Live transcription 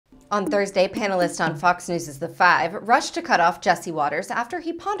On Thursday, panelists on Fox News' The Five rushed to cut off Jesse Watters after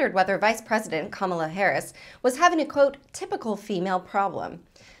he pondered whether Vice President Kamala Harris was having a, quote, typical female problem.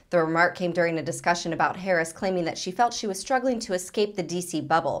 The remark came during a discussion about Harris claiming that she felt she was struggling to escape the D.C.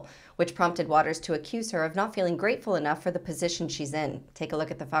 bubble, which prompted Watters to accuse her of not feeling grateful enough for the position she's in. Take a look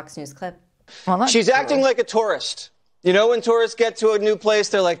at the Fox News clip. Well, she's acting like a tourist. You know, when tourists get to a new place,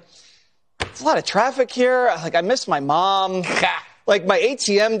 they're like, "There's a lot of traffic here. Like, I miss my mom. Like, my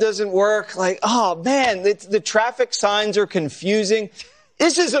ATM doesn't work. Like, oh, man, the traffic signs are confusing.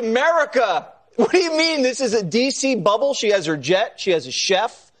 This is America. What do you mean this is a D.C. bubble? She has her jet. She has a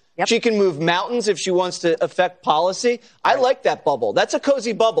chef. Yep. She can move mountains if she wants to affect policy. I like that bubble. That's a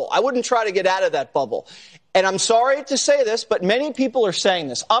cozy bubble. I wouldn't try to get out of that bubble. And I'm sorry to say this, but many people are saying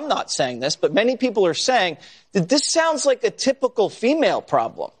this. I'm not saying this, but many people are saying that this sounds like a typical female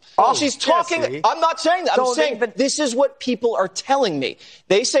problem. Oh, she's talking. Jesse. I'm not saying that. I'm saying, but this is what people are telling me.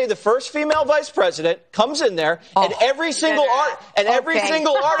 They say the first female vice president comes in there, and every single article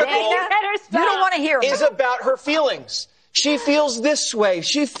you don't want to hear is about her feelings. She feels this way.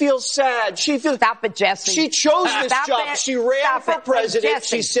 She feels sad. She feels. Stop it, Jesse. She chose this job. She ran for president.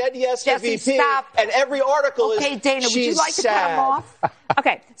 She said yes to VP. And every article is. Okay, Dana, would you like sad. to cut him off?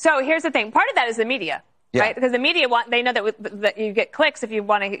 Okay, so here's the thing. Part of that is the media. Yeah. Right, because the media they know that you get clicks if you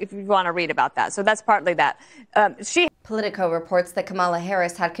want to read about that. So that's partly that. Politico reports that Kamala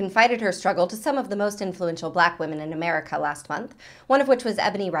Harris had confided her struggle to some of the most influential black women in America last month, one of which was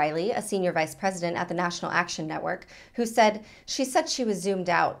Ebony Riley, a senior vice president at the National Action Network, who said she was zoomed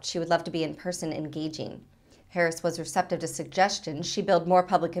out. She would love to be in person engaging. Harris was receptive to suggestions she build more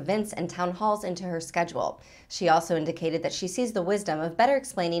public events and town halls into her schedule. She also indicated that she sees the wisdom of better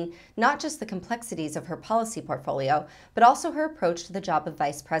explaining not just the complexities of her policy portfolio, but also her approach to the job of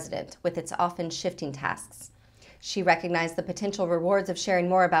vice president, with its often shifting tasks. She recognized the potential rewards of sharing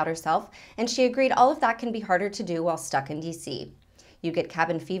more about herself, and she agreed all of that can be harder to do while stuck in D.C. You get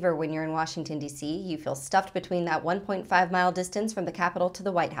cabin fever when you're in Washington, D.C. You feel stuffed between that 1.5-mile distance from the Capitol to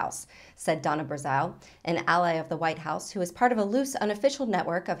the White House, said Donna Brazile, an ally of the White House who is part of a loose, unofficial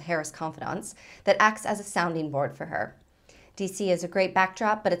network of Harris confidants that acts as a sounding board for her. D.C. is a great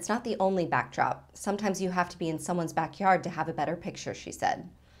backdrop, but it's not the only backdrop. Sometimes you have to be in someone's backyard to have a better picture, she said.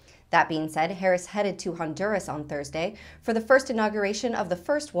 That being said, Harris headed to Honduras on Thursday for the first inauguration of the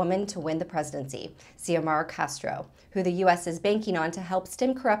first woman to win the presidency, Xiomara Castro, who the U.S. is banking on to help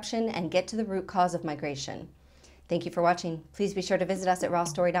stem corruption and get to the root cause of migration. Thank you for watching. Please be sure to visit us at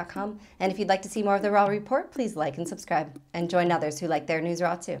rawstory.com. And if you'd like to see more of the Raw Report, please like and subscribe. And join others who like their news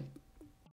raw too.